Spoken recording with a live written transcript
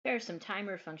There are some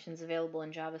timer functions available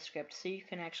in JavaScript, so you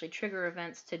can actually trigger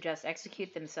events to just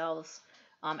execute themselves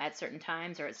at certain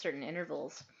times or at certain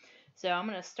intervals. So I'm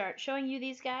going to start showing you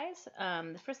these guys.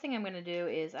 The first thing I'm going to do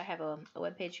is I have a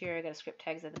web page here. I got a script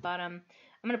tags at the bottom.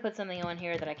 I'm going to put something on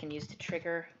here that I can use to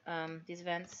trigger these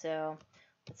events. So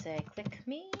let's say click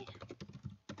me.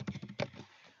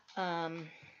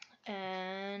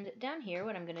 And down here,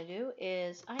 what I'm going to do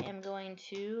is I am going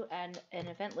to add an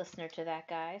event listener to that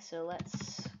guy. So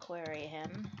let's query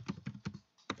him.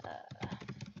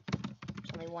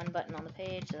 There's only one button on the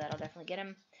page, so that'll definitely get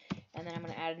him. And then I'm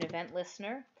going to add an event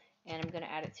listener, and I'm going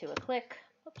to add it to a click.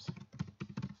 Oops.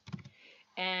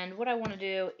 And what I want to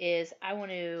do is I want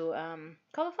to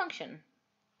call a function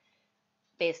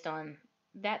based on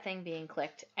that thing being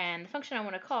clicked. And the function I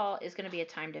want to call is going to be a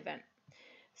timed event.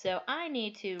 So I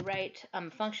need to write a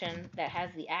function that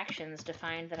has the actions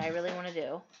defined that I really want to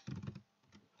do.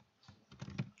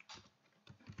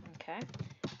 Okay.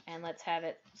 And let's have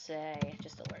it say,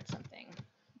 just alert something.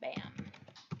 Bam.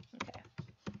 Okay.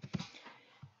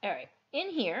 All right. In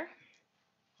here,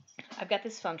 I've got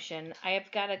this function. I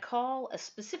have got to call a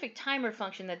specific timer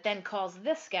function that then calls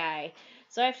this guy.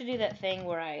 So I have to do that thing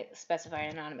where I specify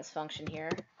an anonymous function here.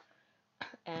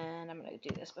 And I'm going to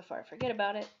do this before I forget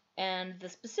about it. And the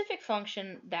specific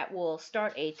function that will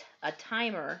start a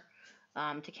timer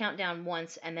to count down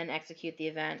once and then execute the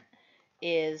event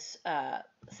is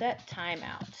set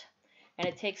timeout. And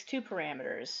it takes two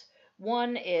parameters.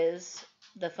 One is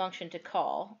the function to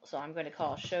call. So I'm going to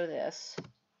call show this.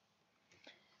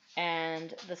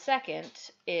 And the second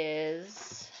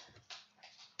is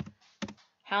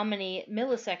how many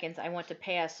milliseconds I want to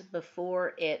pass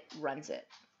before it runs it.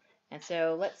 And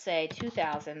so let's say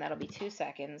 2000, that'll be 2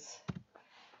 seconds.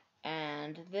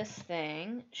 And this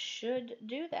thing should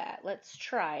do that. Let's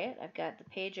try it. I've got the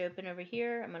page open over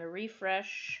here. I'm going to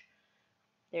refresh.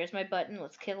 There's my button.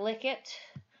 Let's click it.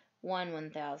 1,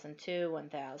 1000, 2,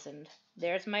 1000.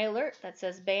 There's my alert that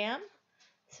says BAM.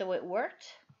 So it worked.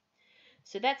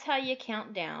 So that's how you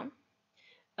count down.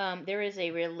 There is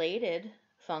a related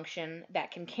function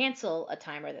that can cancel a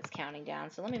timer that's counting down.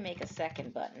 So let me make a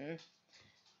second button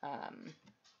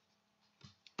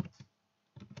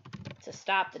to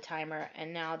stop the timer.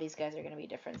 And now these guys are going to be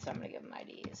different. So I'm going to give them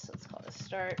IDs. So let's call this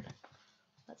start.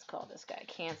 Let's call this guy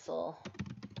cancel.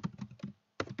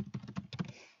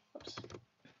 Oops.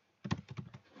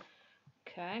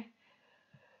 Okay.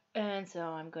 And so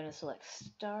I'm going to select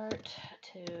start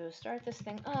to start this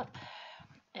thing up.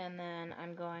 And then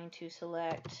I'm going to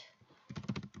select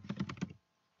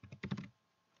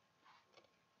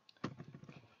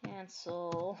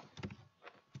cancel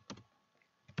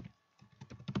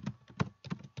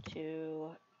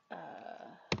to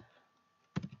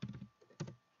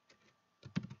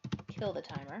kill the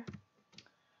timer.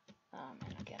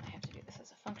 And again, I have to do this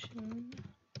as a function.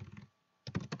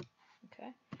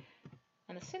 Okay.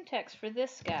 And the syntax for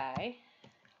this guy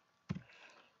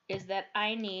is that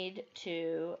I need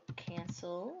to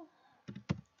cancel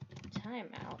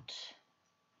timeout.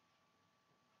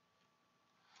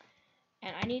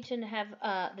 And I need to have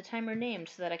the timer named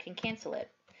so that I can cancel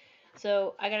it.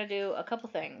 So I got to do a couple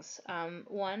things.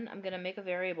 One, I'm going to make a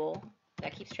variable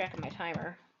that keeps track of my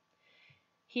timer.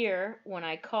 Here, when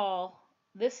I call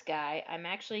this guy, I'm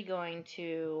actually going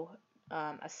to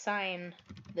assign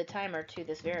the timer to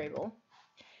this variable.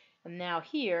 And now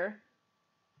here,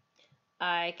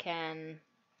 I can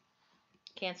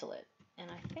cancel it. And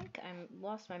I think I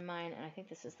lost my mind, and I think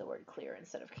this is the word clear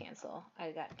instead of cancel.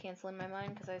 I got cancel in my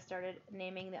mind because I started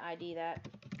naming the ID that.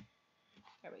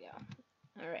 There we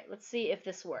go. All right, let's see if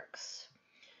this works.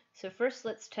 So first,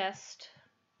 let's test.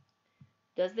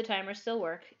 Does the timer still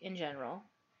work in general?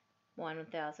 1,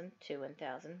 1000, 2,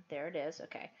 1000. There it is.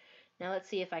 Okay. Now let's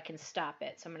see if I can stop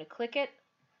it. So I'm going to click it.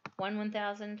 1,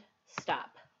 1000,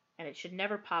 stop. And it should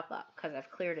never pop up because I've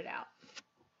cleared it out.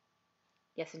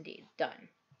 Yes, indeed. Done.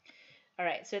 All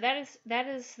right, so that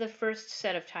is the first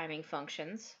set of timing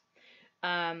functions.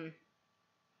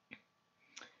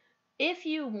 If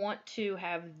you want to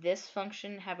have this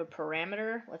function have a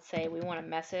parameter, let's say we want a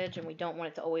message and we don't want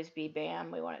it to always be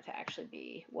BAM, we want it to actually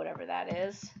be whatever that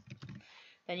is,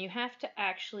 then you have to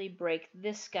actually break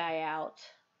this guy out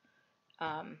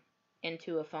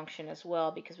into a function as well,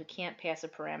 because we can't pass a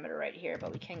parameter right here,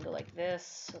 but we can go like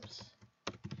this. Oops.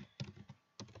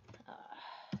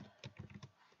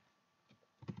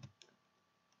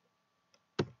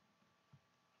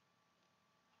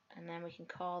 And then we can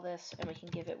call this, and we can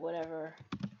give it whatever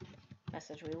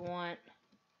message we want.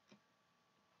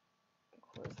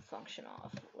 Close the function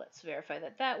off. Let's verify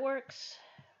that that works.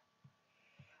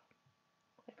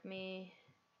 Click me.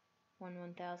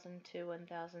 1,000, 2,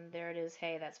 1,000. There it is.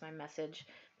 Hey, that's my message.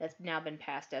 That's now been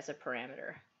passed as a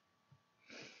parameter.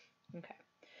 Okay.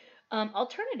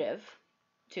 Alternative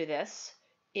to this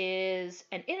is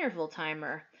an interval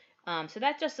timer. So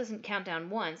that just doesn't count down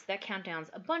once, that count downs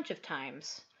a bunch of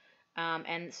times.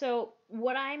 And so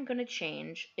what I'm going to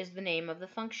change is the name of the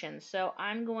function. So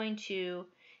I'm going to,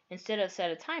 instead of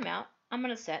set a timeout, I'm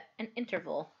going to set an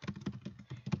interval.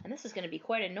 And this is going to be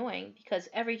quite annoying because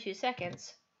every 2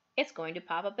 seconds, it's going to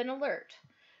pop up an alert.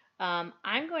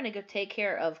 I'm going to go take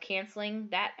care of canceling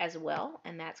that as well,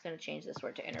 and that's going to change this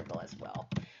word to interval as well,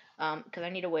 because I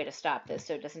need a way to stop this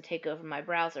so it doesn't take over my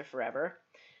browser forever.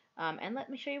 And let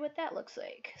me show you what that looks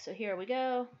like. So here we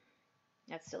go.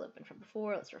 That's still open from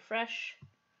before. Let's refresh.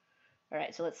 All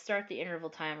right, so let's start the interval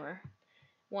timer.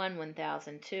 1,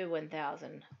 1,000, 2,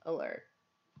 1,000, alert.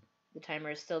 The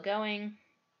timer is still going.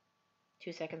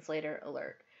 2 seconds later,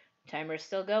 alert. The timer is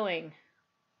still going.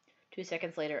 2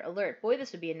 seconds later, alert. Boy,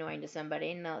 this would be annoying to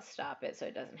somebody. Now let's stop it so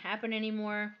it doesn't happen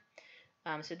anymore.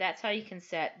 So that's how you can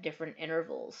set different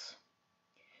intervals.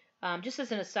 Just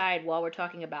as an aside, while we're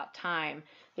talking about time,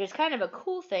 there's kind of a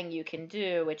cool thing you can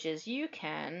do, which is you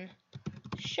can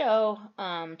show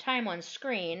time on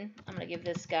screen. I'm going to give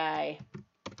this guy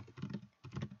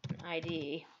an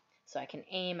ID so I can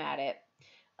aim at it.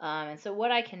 And so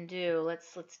what I can do,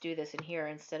 let's do this in here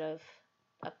instead of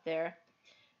up there.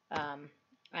 I'm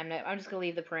just going to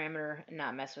leave the parameter and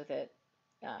not mess with it,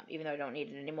 even though I don't need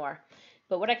it anymore.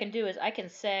 But what I can do is I can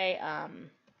say,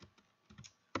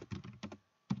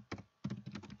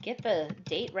 get the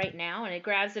date right now, and it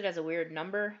grabs it as a weird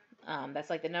number. That's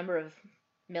like the number of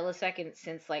milliseconds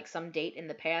since like some date in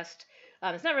the past.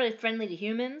 It's not really friendly to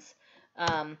humans,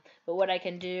 but what I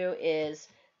can do is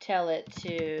tell it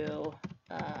to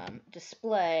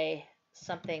display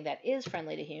something that is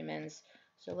friendly to humans.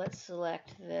 So let's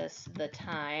select this, the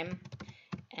time,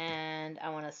 and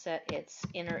I want to set its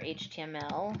inner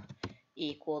HTML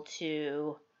equal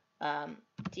to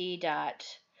d dot,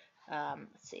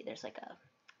 let's see, there's like a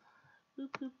boop,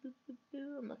 boop, boop, boop,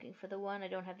 boop. I'm looking for the one. I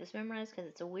don't have this memorized because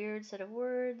it's a weird set of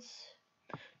words.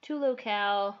 To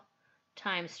locale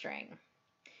time string.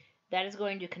 That is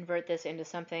going to convert this into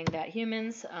something that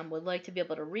humans would like to be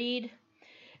able to read,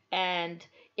 and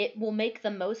it will make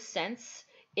the most sense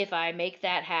if I make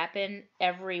that happen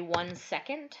every 1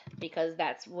 second, because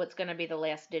that's what's going to be the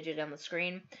last digit on the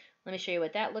screen. Let me show you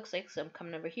what that looks like. So I'm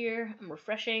coming over here, I'm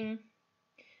refreshing,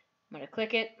 I'm going to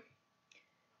click it,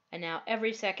 and now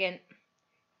every second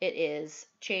it is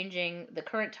changing the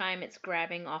current time it's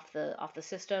grabbing off the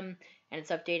system, and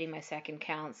it's updating my second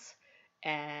counts.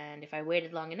 And if I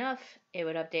waited long enough, it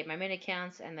would update my minute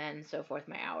counts, and then so forth,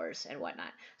 my hours and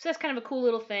whatnot. So that's kind of a cool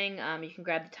little thing. You can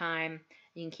grab the time,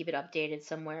 you can keep it updated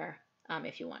somewhere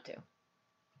if you want to.